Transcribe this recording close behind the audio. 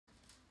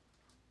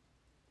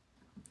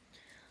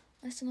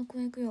明日の公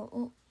演行くよ。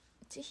お、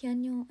ぜひア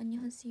ンニョン、アニ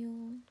ハセヨ。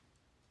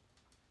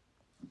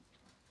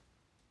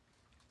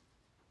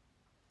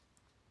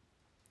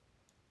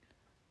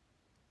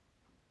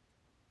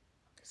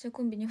私は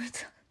コンビニ置い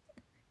た。あ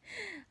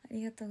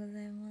りがとうご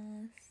ざい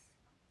ます。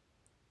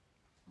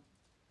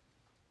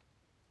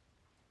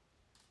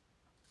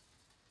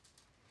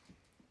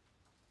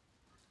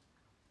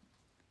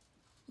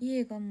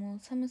家がもう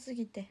寒す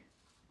ぎてや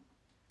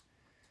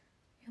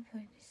ば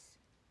いです。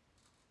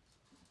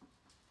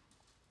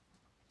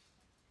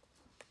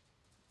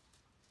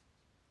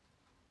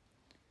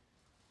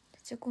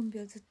私はコンビ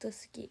はずっと好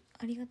き。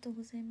ありがとう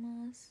ござい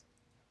ます。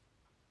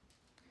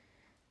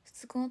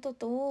2日のと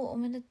とお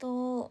めで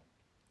とう。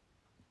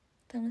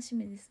楽し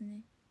みです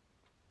ね。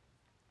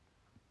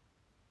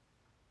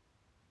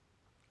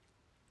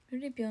ル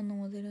リピアノ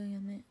も出るんや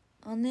ね。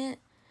姉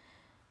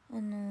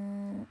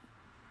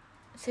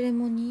セレ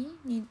モニ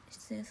ーに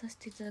出演させ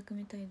ていただく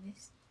みたいで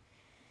す。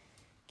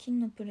金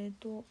のプレー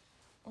トを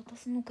渡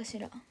すのかし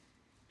ら。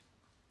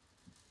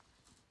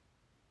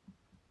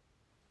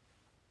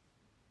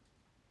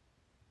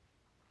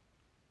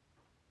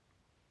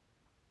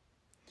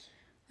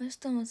明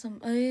日もさ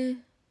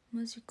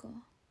マジか。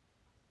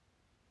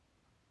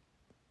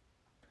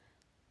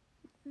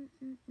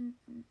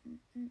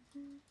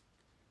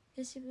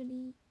久しぶ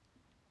り。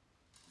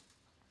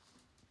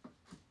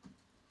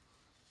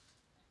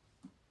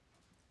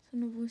そ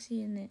の帽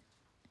子ね、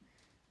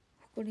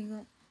ほこり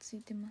がつ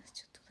いてます。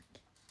ちょっ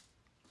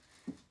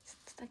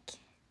とだけ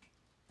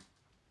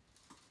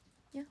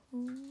やっほ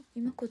ー。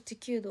今こっち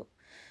9度。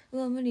う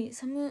わ無理、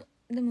寒。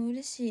でも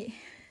嬉しい。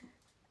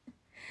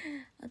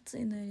暑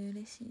いのより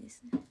嬉しいで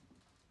すね。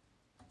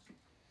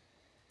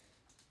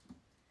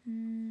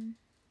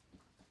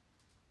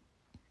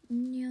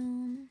にゃー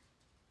ん。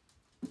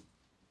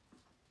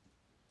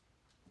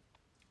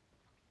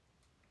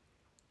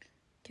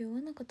今日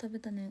はなんか食べ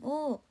たね。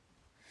お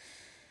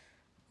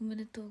め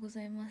でとうご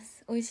ざいま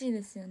す。美味しい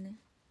ですよね。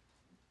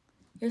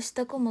吉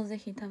田子もぜ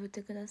ひ食べ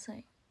てくださ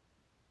い。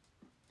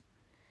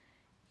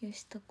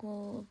吉田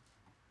子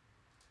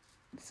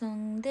さ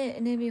んで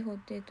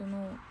NMB48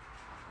 の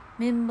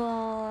メン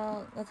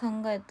バーが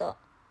考えた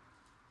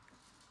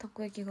た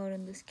こ焼きがある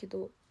んですけ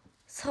ど、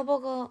サバ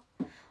が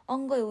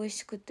案外美味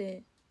しく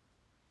て、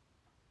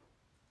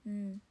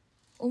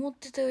思っ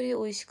てたより美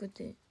味しく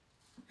て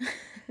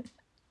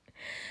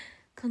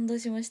感動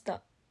しまし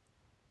た。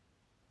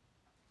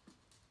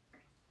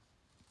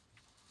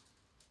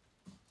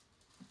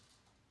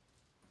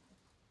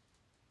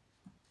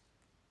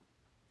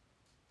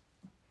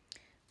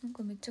なん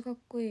かめっちゃかっ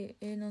こい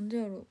い。なんで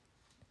やろ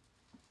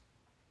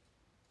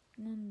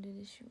う。なんで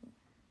でしょ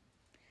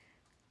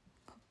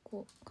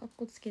う。かっ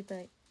こつけた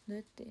い。どう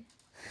やって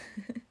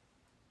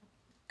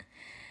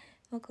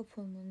若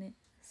ぽんのね、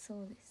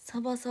そうです。サ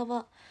バ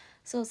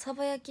そう、サ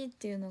バ焼きっ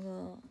ていうの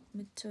が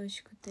めっちゃ美味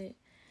しくて、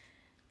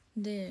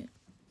で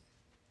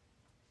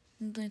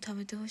本当に食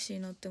べてほしい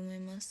なって思い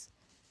ます。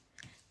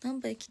ナ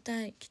ンパ行き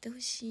たい。来てほ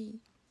しい。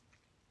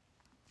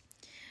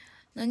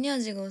何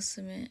味がおす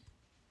すめ？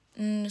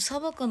サ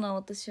バかな、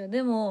私は。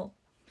でも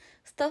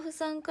スタッフ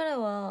さんから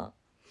は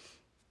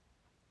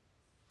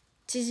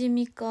チヂ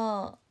ミ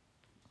か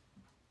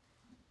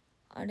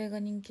あれが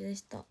人気で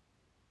した。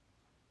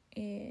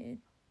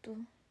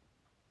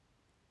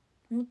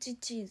もち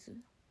チーズ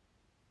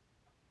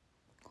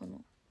かな。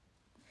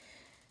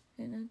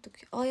なんだっ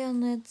け、あや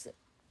のやつ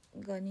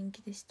が人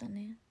気でした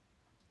ね。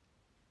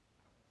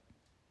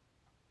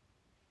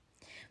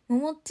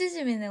桃チ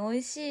ヂミね、美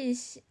味し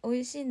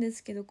いんで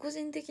すけど、個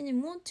人的に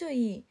もうちょ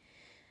い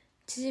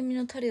チヂミ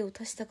のタレを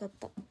足したかっ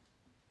た。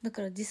だ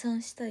から持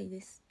参したい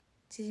です、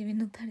チヂミ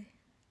のタレ。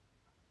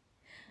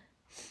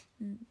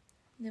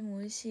でも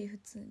美味しい。普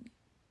通に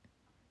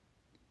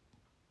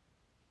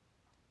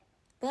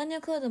バーニ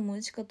ャカードも美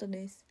味しかった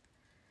です。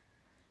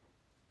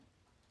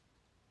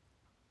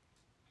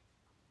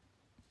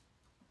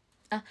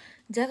あ、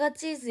ジャガ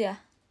チーズ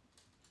や。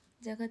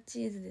ジャガ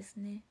チーズです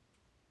ね。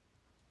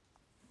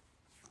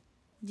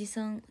持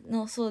参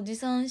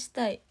し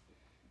たい。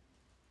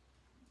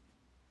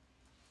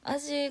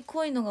味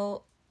濃いのが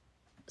好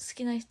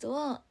きな人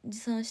は持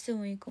参して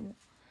もいいかも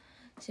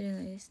しれ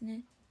ないです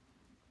ね。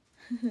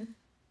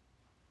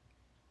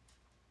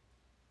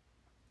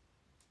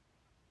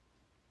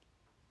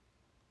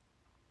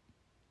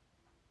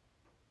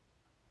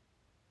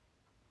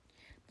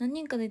何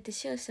人かで行って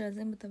シェアしたら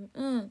全部食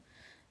べる。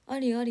あ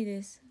り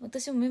です。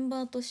私もメン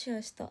バーとシェ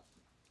アした。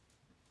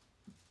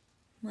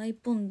マイ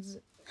ポン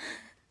酢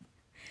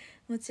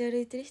持ち歩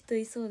いてる人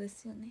いそうで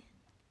すよね。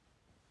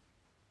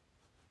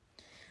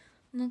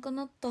お腹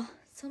鳴った。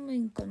寒い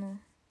んかな。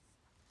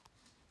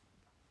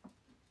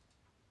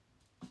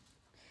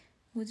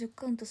50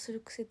カウントす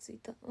る癖つい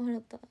た。笑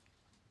った。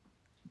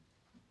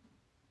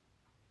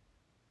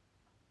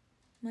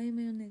マヨ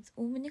ネーズ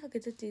多めにかけ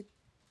てって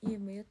言え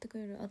ばやってく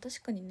れる。あ、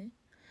確かにね、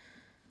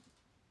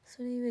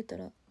それ言えた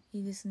らい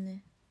いです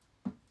ね。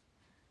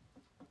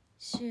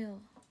シェア、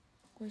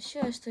これシ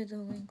ェアしといた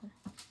方がいいかな。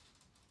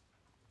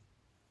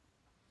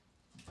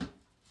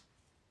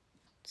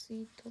ツ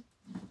イート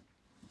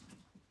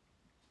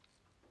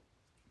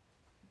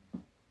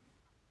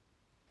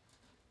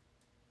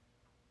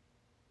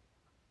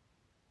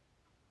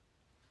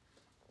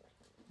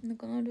な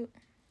くなる。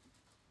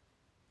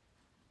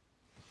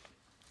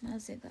な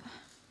ぜだ。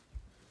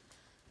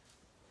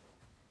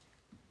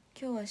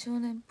今日は少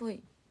年っぽ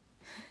い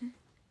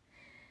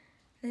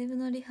ライブ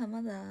のリハ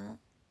まだ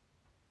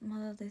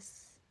で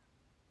す。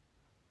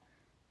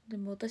で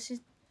も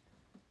私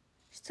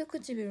下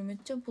唇めっ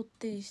ちゃぽっ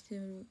てりして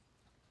る。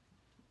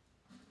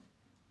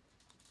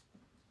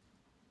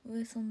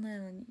上そんなや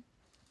のに。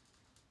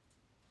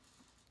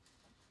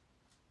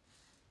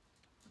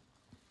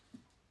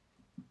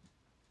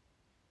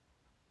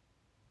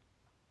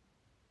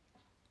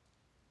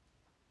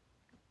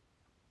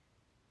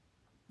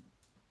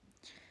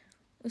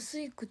薄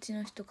い口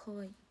の人か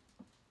わいい。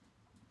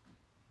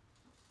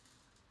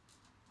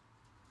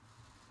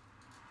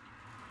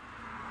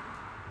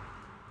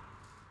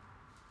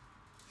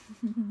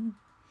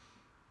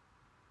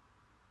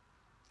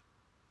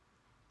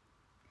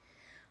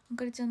あ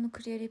かりちゃんの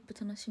クリアリップ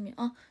楽しみ。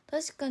あ、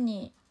確か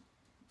に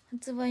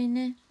発売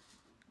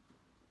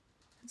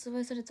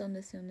されたん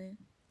ですよね。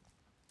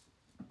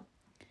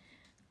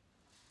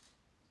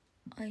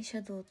アイシ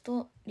ャドウ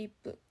とリッ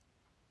プ、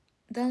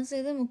男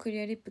性でもクリ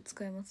アリップ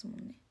使えますもん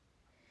ね。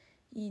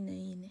いいね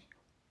いいね、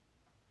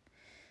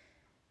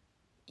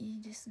い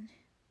いですね。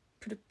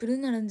プルプル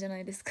なるんじゃな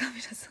いですか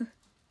皆さん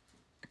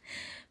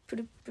プ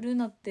ルプル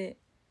なって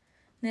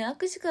ね。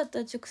握手かった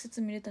ら直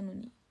接見れたの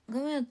に、画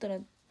面やったら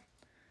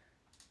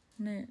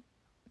ね、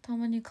た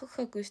まにカク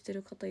カクして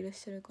る方いらっ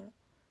しゃるからちょ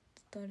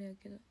っとあれや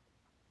けど、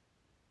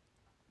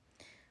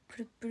プ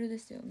ルプルで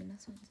すよ皆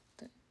さん。絶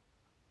対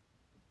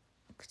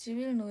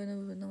唇の上の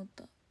部分治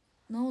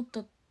っ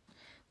た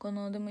か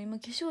な。でも今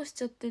化粧し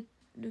ちゃって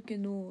るけ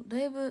ど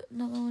だいぶ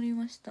治り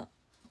ました。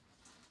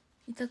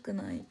痛く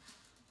ない。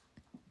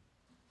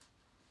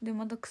で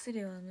また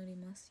薬は塗り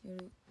ます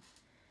夜。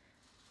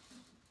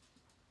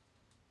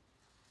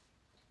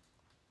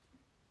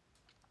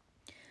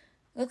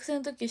学生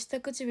の時下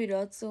唇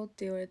厚おっ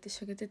て言われて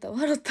しゃげてた。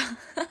笑った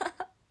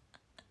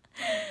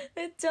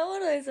めっちゃおも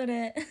ろいそ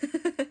れ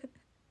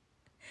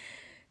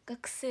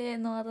学生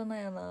のあだ名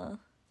やな。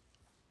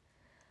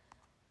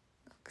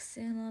学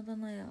生のあだ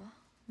名や。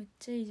めっ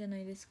ちゃいいじゃな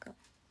いですか。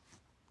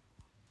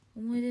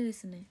思い出で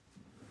すね。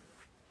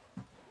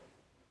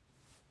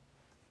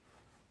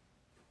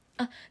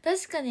あ、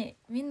確かに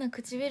みんな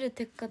唇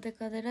テッカテ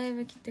カでライ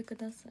ブ来てく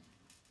ださい。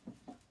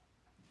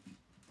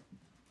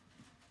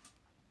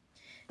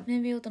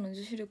NMB48の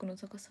女子力の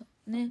高さ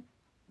ね。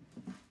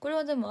これ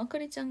はでもあか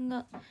りちゃん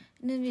が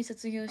NMB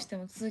卒業して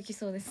も続き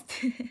そうですっ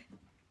て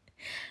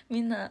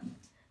みんな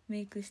メ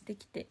イクして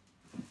きて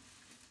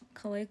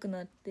可愛く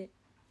なって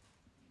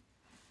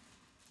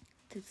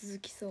手続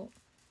きそう。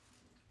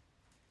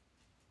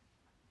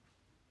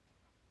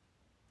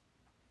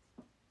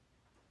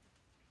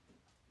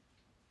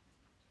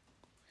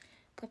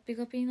ガッピ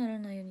ガピになら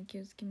ないように気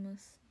をつけま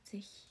す。ぜ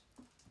ひ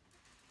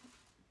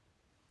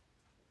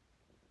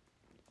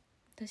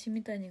私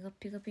みたいにガッ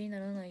ピガピにな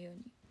らないよう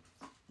に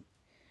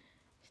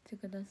して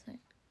ください。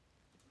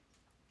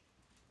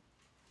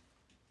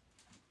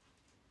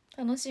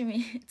楽し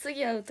み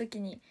次会う時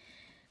に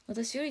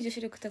私より女子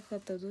力高か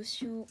ったらどう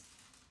しよう。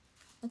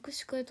握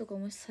手会とか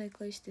もし再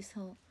開してさ、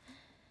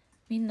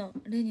みんな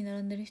例に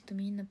並んでる人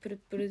みんなプル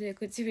プルで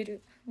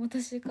唇、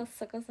私カッ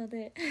サカサ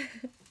で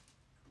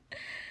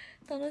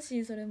楽し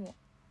い。それも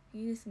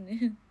いいです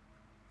ね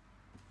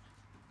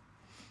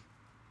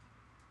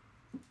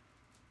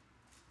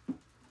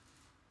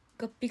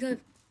ガッピ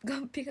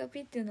ガ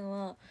ピっていうの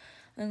は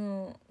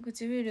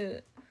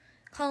唇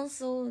乾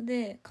燥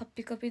でカッ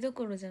ピカピど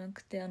ころじゃな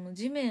くて、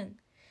地面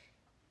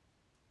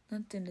な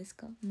んていうんです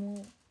か、も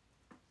う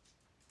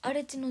荒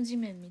れ地の地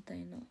面みた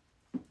いな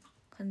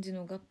感じ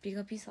のガッピ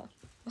ガピさ、わ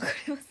か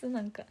ります？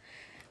なんか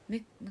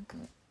め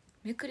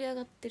くり上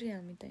がってる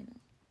やんみたいな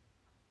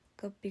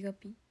ガッピガ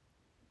ピ。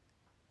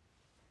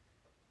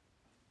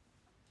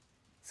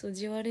そう、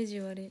じわれじ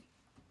われ。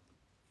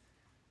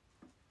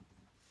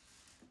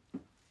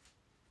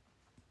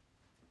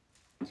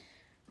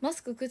マ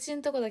スク口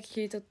んとこだけ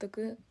切り取っと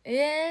く。そ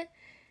れ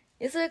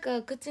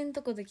か口ん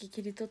とこだけ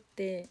切り取っ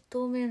て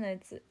透明なや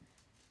つ、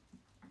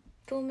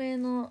透明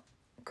の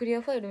クリ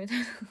アファイルみたい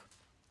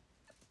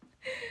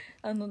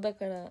なだ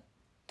から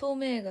透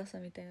明傘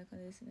みたいな感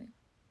じですね。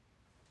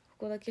こ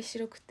こだけ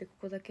白くてこ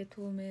こだけ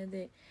透明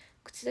で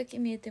口だけ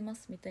見えてま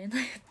すみたいな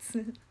やつ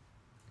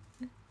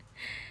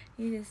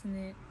いいです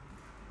ね。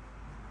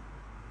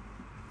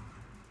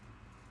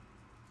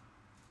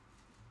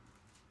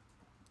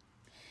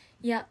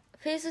いや、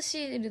フェイス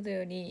シールド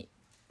より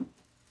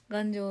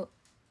頑丈。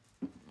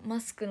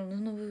マスクの布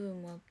部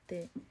分もあっ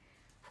て、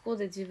ここ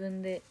で自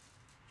分で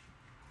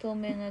透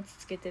明なやつ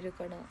つけてる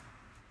から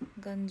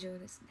頑丈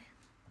ですね。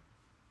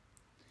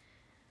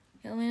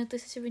いや、おめでとう、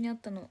久しぶりに会っ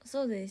たの。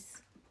そうで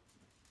す、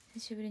久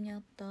しぶりに会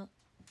った。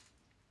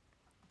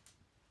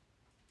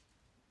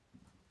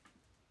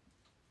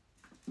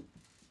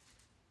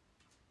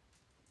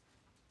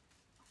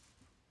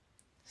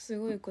す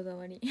ごいこだ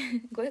わり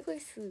ごいごいっ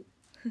す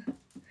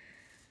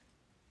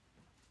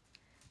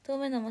透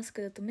明なマス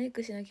クだとメイ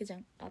クしなきゃじゃ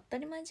ん、当た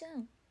り前じゃ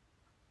ん、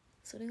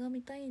それが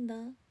見たいんだ。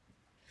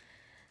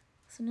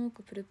その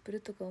子プルプル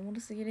とかおも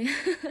ろすぎる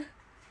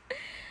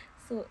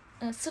そう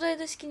スライ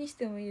ド式にし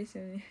てもいいです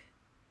よね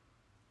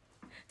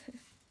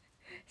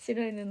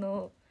白い布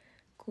を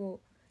こ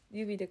う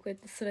指でこうやっ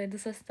てスライド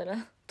させた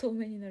ら透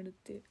明になるっ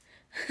ていう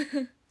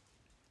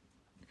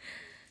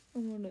お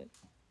もろい。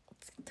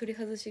取り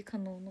外し可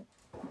能の。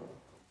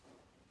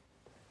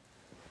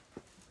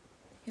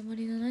ヤマ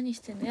リナ何し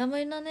てんの？ヤマ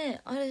リナね、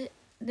あれ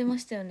出ま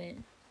したよね、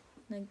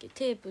なんか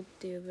テープっ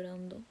ていうブラ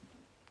ンド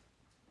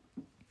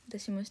出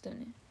しましたよ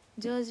ね。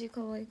ジャージ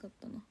可愛かっ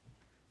たな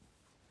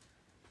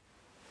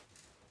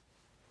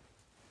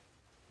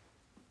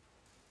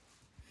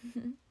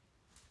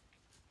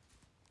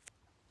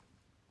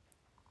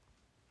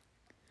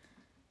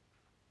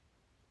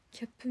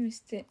キャップ見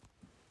捨て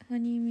ハ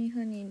ニーミー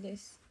ハニーで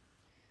す。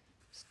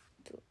ち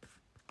ょっと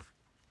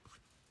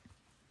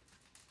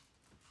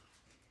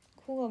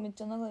ここがめっ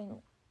ちゃ長いの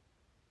わ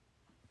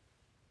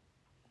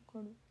か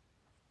る？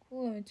こ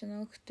こがめっちゃ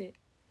長くて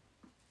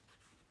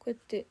こうやっ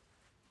て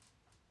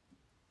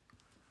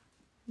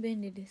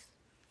便利です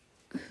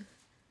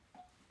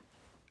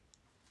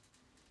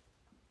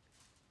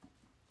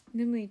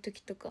眠い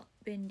時とか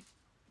便利。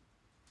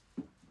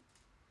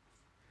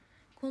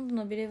今度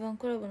のビレバン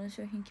コラボの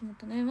商品決まっ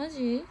たね。マ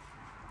ジ？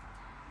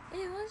マ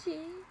ジ？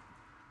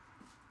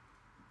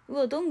う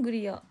わ、どんぐ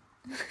りや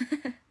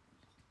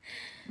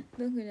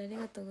どんぐりあり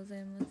がとうござ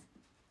います。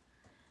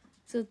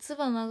そう、つ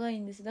ば長い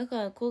んです、だか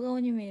ら小顔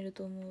に見える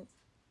と思う。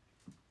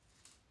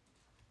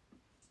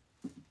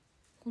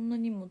こんな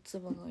にもつ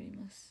ばがあり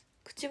ます。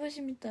くちば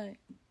しみたい。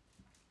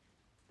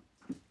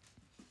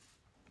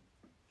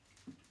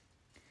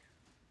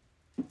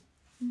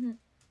うんうん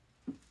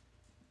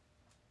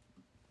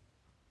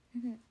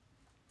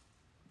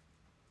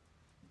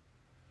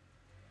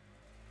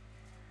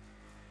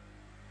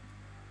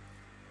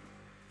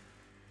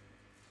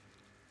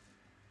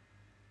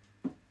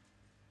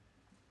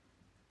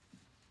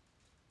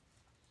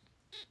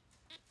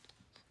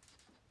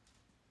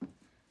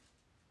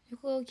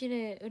横顔綺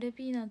麗、うれ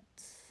ピーナッ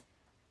ツ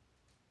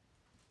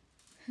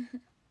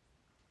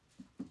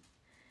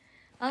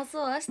あ、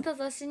そう、明日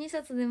雑誌2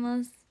冊出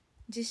ます。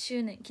10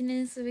周年、記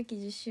念すべき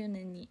10周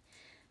年に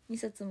2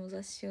冊も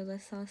雑誌を出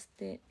させ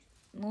て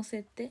載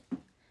せて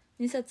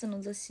2冊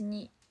の雑誌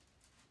に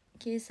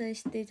掲載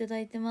していただ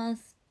いてま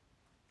す。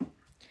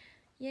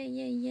イエイ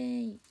イエイイ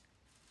エイ。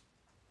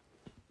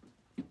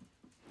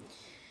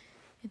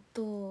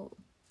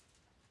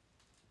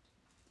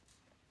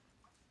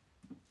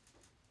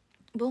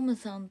ボム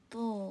さん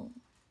と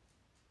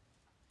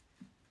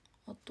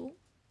あと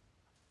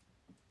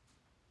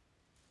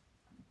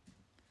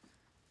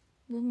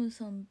ボム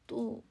さん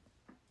と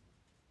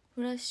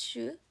フラッシ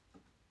ュ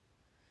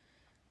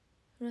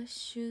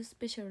ス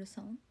ペシャル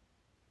さん、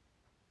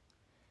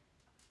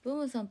ボ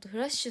ムさんとフ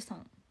ラッシュさ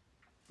ん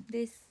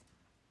です。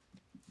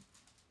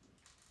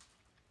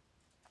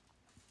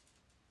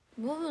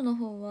ボムの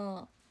方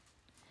は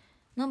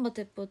難波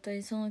鉄砲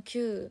隊その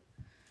9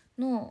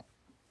の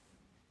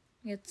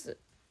やつ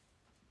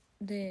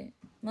で、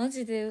マ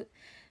ジで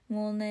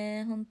もう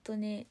ね、本当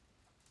に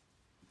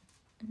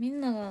みん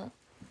なが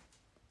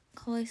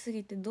可愛す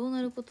ぎてどうな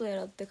ることや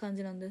らって感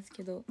じなんです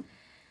けど、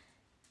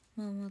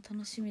まあまあ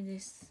楽しみで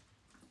す。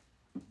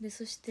で、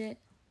そして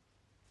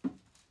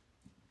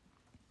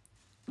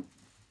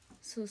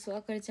そうそう、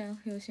あかりちゃん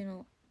表紙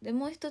ので、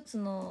もう一つ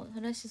の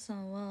フラッシュさ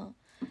んは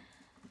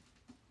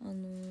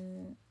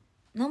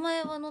名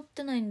前は載っ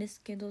てないんです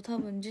けど、多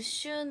分10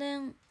周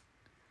年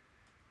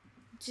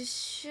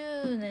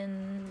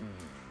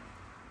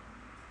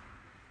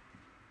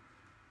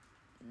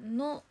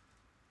の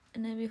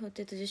NMB48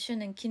 10周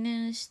年記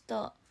念し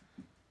た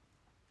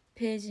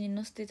ページに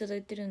載せていただ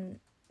いてるん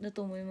だ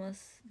と思いま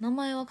す。名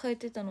前は書い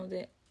てたの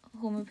で、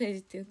ホームページ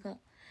っていうか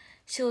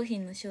商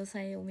品の詳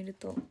細を見る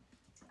と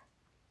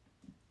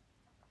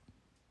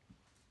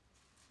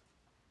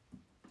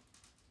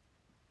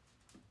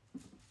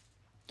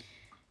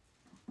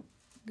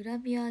グラ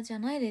ビアじゃ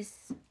ないで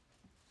す。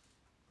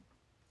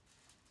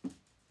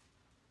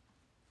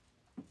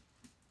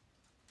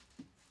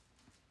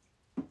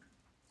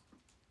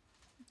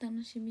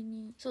楽しみ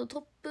に。そう、ト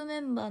ップメ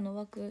ンバーの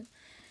枠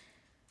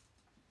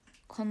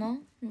かな。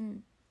う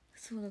ん、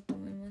そうだと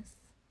思います。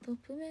トッ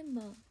プメン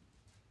バー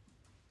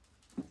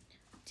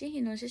慈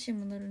悲のお写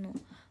真も載るの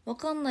わ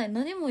かんない、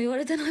何も言わ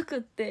れてなく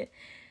って、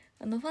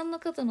ファン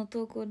の方の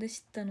投稿で知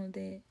ったの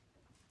で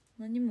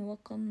何もわ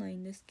かんない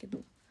んですけど、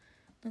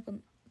なんか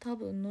多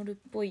分載るっ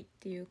ぽいっ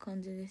ていう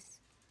感じで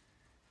す。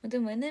で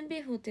も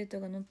NMB48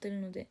 が載って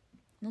るので、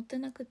載って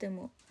なくて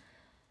も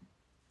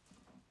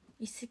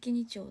一石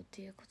二鳥っ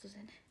ていうことで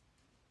ね、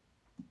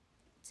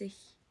ぜ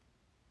ひ。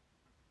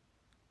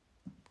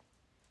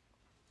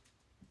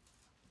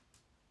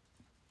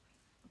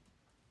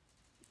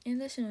円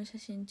田市の写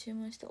真注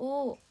文した。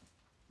おお、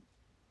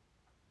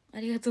あ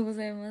りがとうご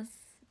ざいます。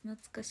懐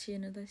かしい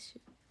Nダッシ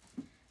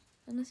ュ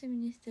楽しみ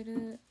にして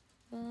る。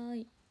わー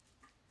い、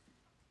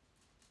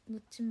ど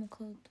っちも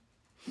買うと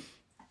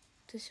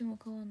私も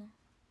買わな。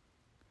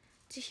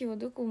慈悲は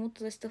どこをもっ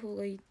と出した方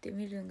がいいって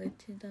ミルンが言っ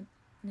てた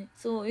ね。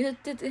そう言っ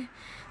てて、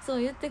そ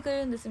う言ってく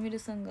れるんです。ミル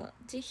さんが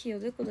慈悲お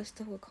でこ出し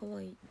た方が可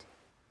愛いって、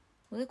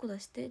おでこ出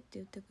してって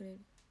言ってくれる。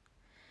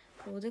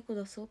おでこ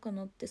出そうか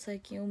なって最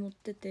近思っ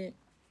てて、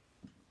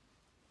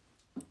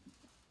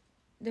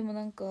でも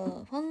なん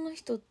かファンの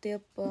人ってや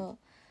っぱ分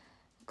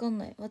かん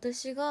ない。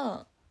私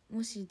が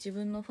もし自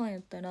分のファンや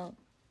ったら、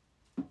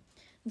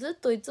ずっ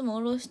といつも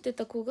下ろして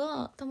た子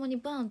がたまに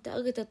バーンって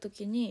上げた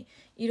時に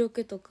色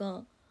気と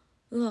か、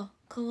うわ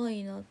可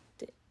愛いなっ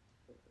て、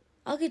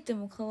上げて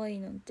も可愛い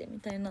なんてみ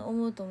たいな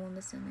思うと思うん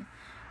ですよね。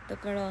だ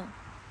から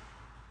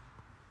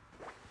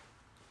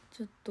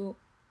ちょっと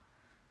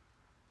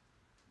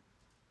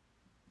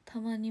た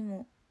まに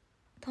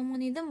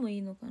でもい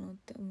いのかなっ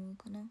て思う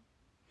かな。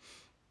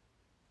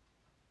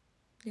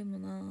でも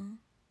な、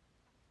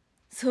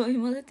そう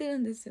今出てる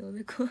んですよ、お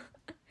でこ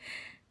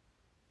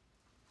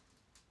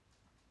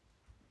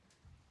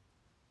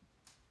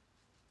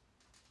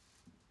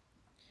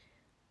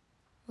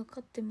分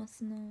かってま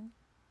すな。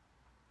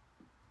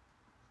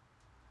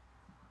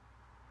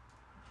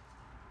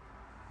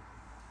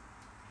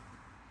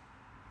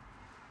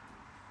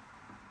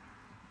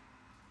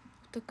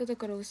オタクだ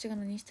から推しが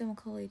何しても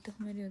可愛いって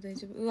褒めるよ、大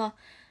丈夫。うわ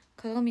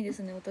鏡で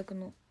すね、オタク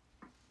の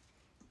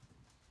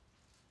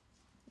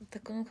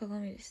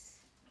鏡で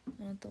す、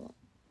あなたは。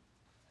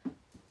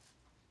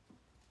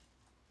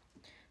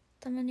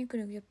たまに来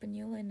るギャップに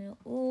弱いのよ。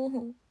お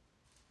お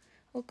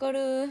わか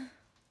る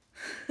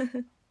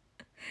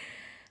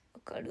わ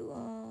かる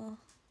わ、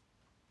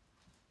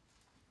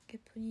ギャ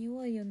ップに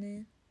弱いよ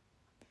ね。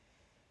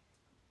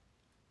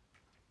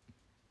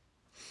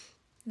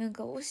なん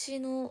か推し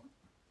の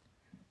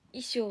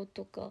衣装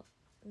とか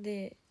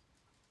で、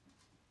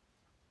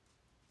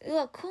う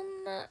わこ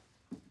んな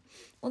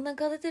お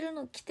腹出てる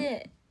の着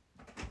て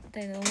みた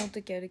いな思う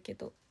時あるけ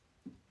ど、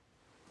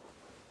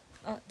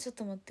あちょっ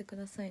と待ってく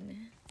ださい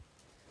ね。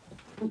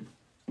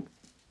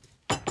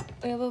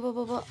あやばば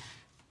ばば、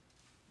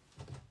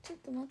ちょっ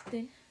と待っ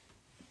て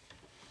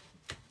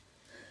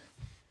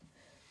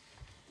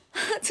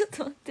ちょっ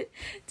と待って、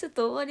ちょっ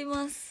と終わり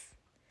ます。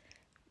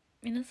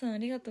皆さんあ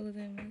りがとうご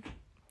ざいます。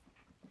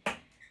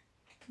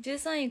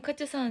13位カ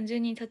チュさん、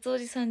12位達お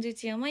じさん、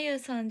11位山優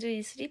さん、10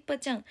位スリッパ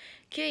ちゃん、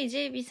9位ジ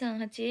ェイビさん、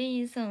8位エイ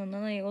ンさん、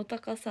7位おた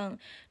かさん、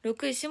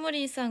6位しも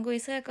りんさん、5位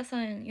さやかさ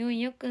ん、4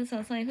位よっくんさ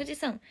ん、3位富士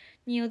さん、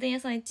2位おでんや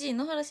さん、1位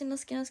野原しんの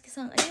すけのすけ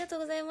さん、ありがとう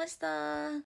ございました。